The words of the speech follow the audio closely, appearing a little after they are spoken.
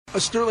A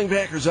Sterling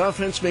Packers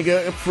offense make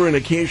up for an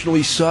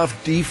occasionally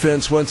soft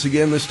defense once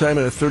again, this time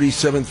in a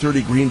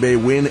 37-30 Green Bay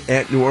win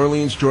at New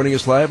Orleans. Joining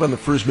us live on the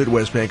First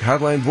Midwest Bank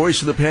Hotline,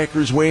 voice of the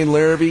Packers, Wayne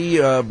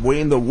Larrivee.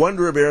 Wayne, the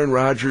wonder of Aaron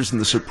Rodgers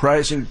and the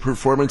surprising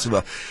performance of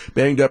a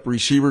banged-up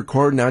receiver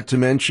core, not to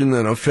mention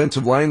an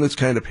offensive line that's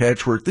kind of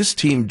patchwork. This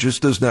team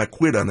just does not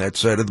quit on that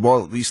side of the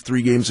ball, at least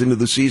 3 games into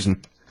the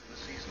season.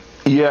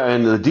 Yeah,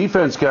 and the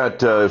defense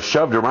got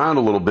shoved around a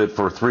little bit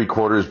for 3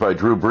 quarters by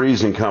Drew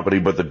Brees and company,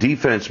 but the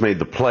defense made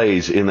the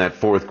plays in that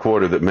fourth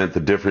quarter that meant the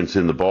difference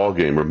in the ball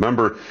game.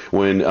 Remember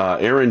when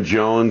Aaron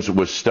Jones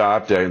was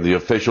stopped and the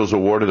officials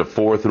awarded a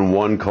 4th and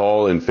 1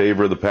 call in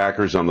favor of the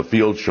Packers on the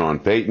field? Sean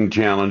Payton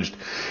challenged.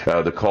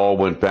 The call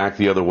went back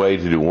the other way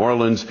to New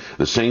Orleans.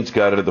 The Saints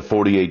got it at the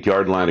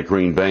 48-yard line at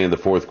Green Bay in the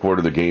fourth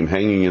quarter, the game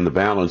hanging in the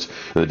balance.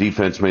 The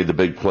defense made the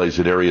big plays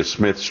at Darius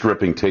Smith,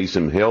 stripping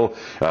Taysom Hill,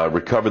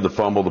 recovered the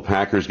fumble. The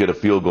Packers get a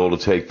field goal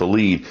to take the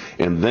lead.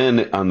 And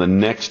then on the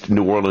next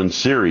New Orleans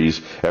series,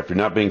 after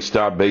not being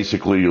stopped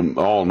basically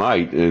all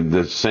night,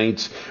 the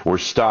Saints were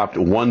stopped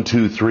 1,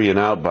 2, 3 and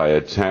out by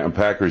a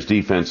Packers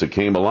defense that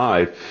came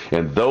alive.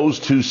 And those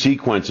 2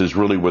 sequences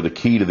really were the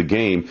key to the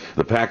game.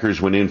 The Packers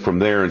went in from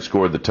there and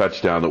scored the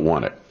touchdown that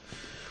won it.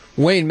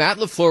 Wayne, Matt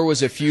LaFleur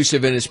was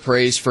effusive in his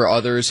praise for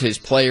others, his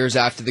players,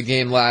 after the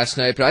game last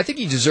night, but I think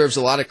he deserves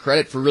a lot of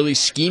credit for really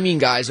scheming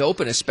guys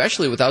open,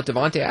 especially without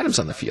Davante Adams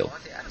on the field.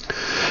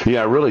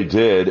 Yeah, I really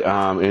did.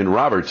 And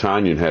Robert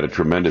Tonyan had a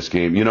tremendous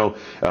game. You know,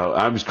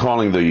 I was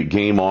calling the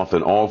game off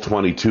an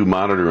all-22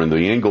 monitor, and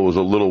the angle was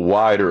a little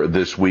wider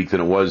this week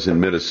than it was in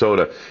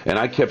Minnesota. And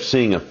I kept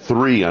seeing a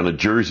 3 on a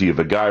jersey of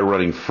a guy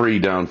running free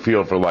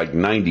downfield for like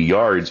 90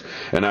 yards.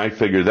 And I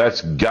figured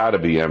that's got to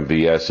be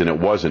MVS, and it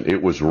wasn't.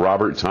 It was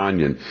Robert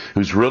Tonyan,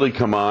 who's really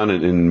come on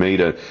and made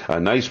a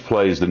nice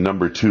play as the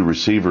number 2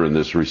 receiver in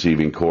this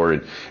receiving core.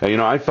 And you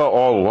know, I felt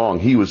all along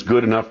he was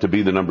good enough to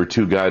be the number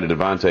 2 guy to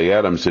Davante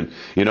Adams. And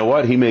you know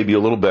what? He may be a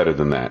little better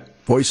than that.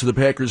 Voice of the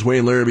Packers,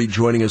 Wayne Larrivee,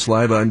 joining us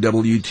live on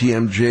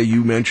WTMJ.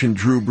 You mentioned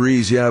Drew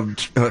Brees.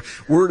 Yeah,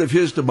 word of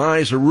his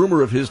demise, a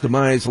rumor of his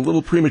demise, a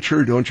little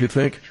premature, don't you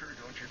think?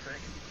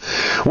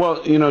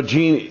 Well, you know,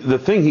 Gene, the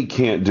thing he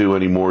can't do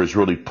anymore is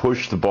really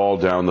push the ball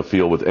down the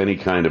field with any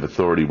kind of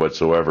authority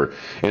whatsoever.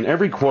 And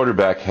every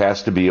quarterback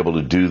has to be able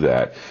to do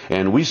that.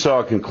 And we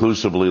saw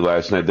conclusively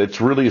last night that's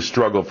really a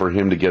struggle for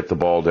him to get the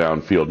ball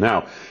downfield.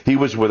 Now, he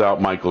was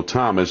without Michael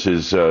Thomas,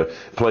 his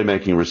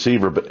playmaking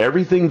receiver, but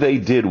everything they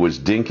did was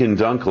dink and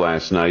dunk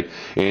last night.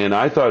 And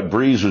I thought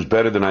Brees was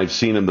better than I've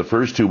seen him the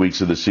first 2 weeks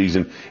of the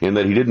season in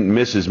that he didn't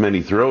miss as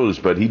many throws,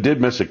 but he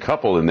did miss a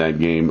couple in that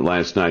game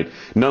last night.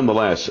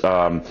 Nonetheless,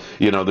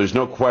 you know, there's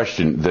no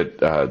question that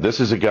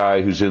this is a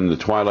guy who's in the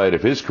twilight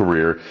of his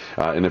career,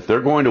 and if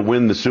they're going to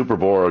win the Super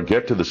Bowl or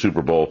get to the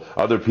Super Bowl,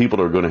 other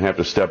people are going to have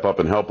to step up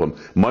and help him,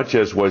 much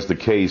as was the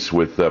case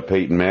with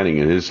Peyton Manning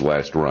in his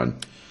last run.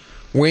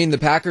 Wayne, the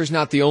Packers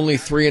not the only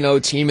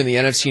 3-0 team in the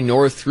NFC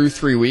North through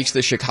 3 weeks.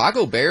 The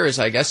Chicago Bears,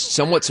 I guess,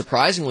 somewhat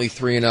surprisingly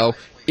 3-0.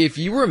 If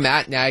you were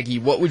Matt Nagy,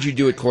 what would you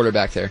do at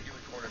quarterback there?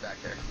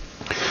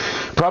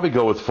 Probably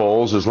go with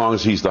Foles as long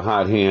as he's the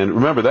hot hand.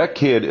 Remember, that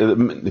kid,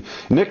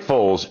 Nick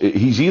Foles,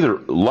 he's either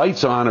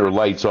lights on or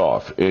lights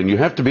off. And you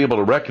have to be able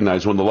to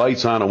recognize when the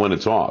light's on and when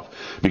it's off.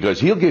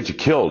 Because he'll get you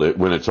killed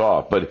when it's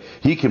off, but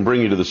he can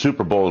bring you to the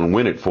Super Bowl and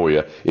win it for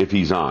you if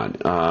he's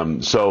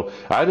on. So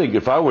I think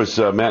if I was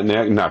Matt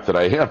Nagy, not that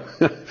I am,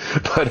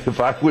 but if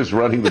I was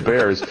running the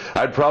Bears,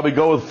 I'd probably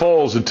go with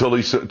Foles until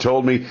he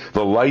told me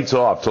the light's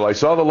off, till I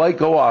saw the light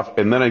go off,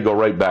 and then I'd go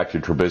right back to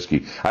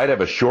Trubisky. I'd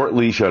have a short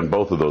leash on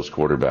both of those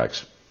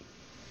quarterbacks.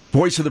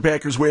 Voice of the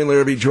Packers, Wayne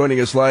Larrivee,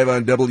 joining us live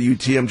on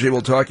WTMJ.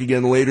 We'll talk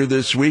again later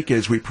this week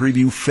as we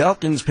preview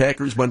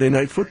Falcons-Packers Monday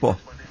Night Football.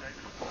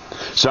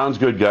 Sounds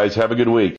good, guys. Have a good week.